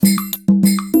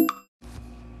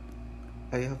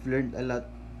I have learned a lot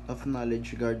of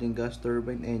knowledge regarding gas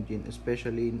turbine engine,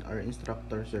 especially in our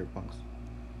instructor Sir Punks.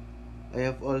 I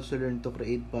have also learned to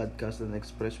create podcasts and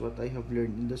express what I have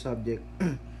learned in the subject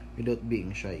without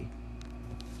being shy.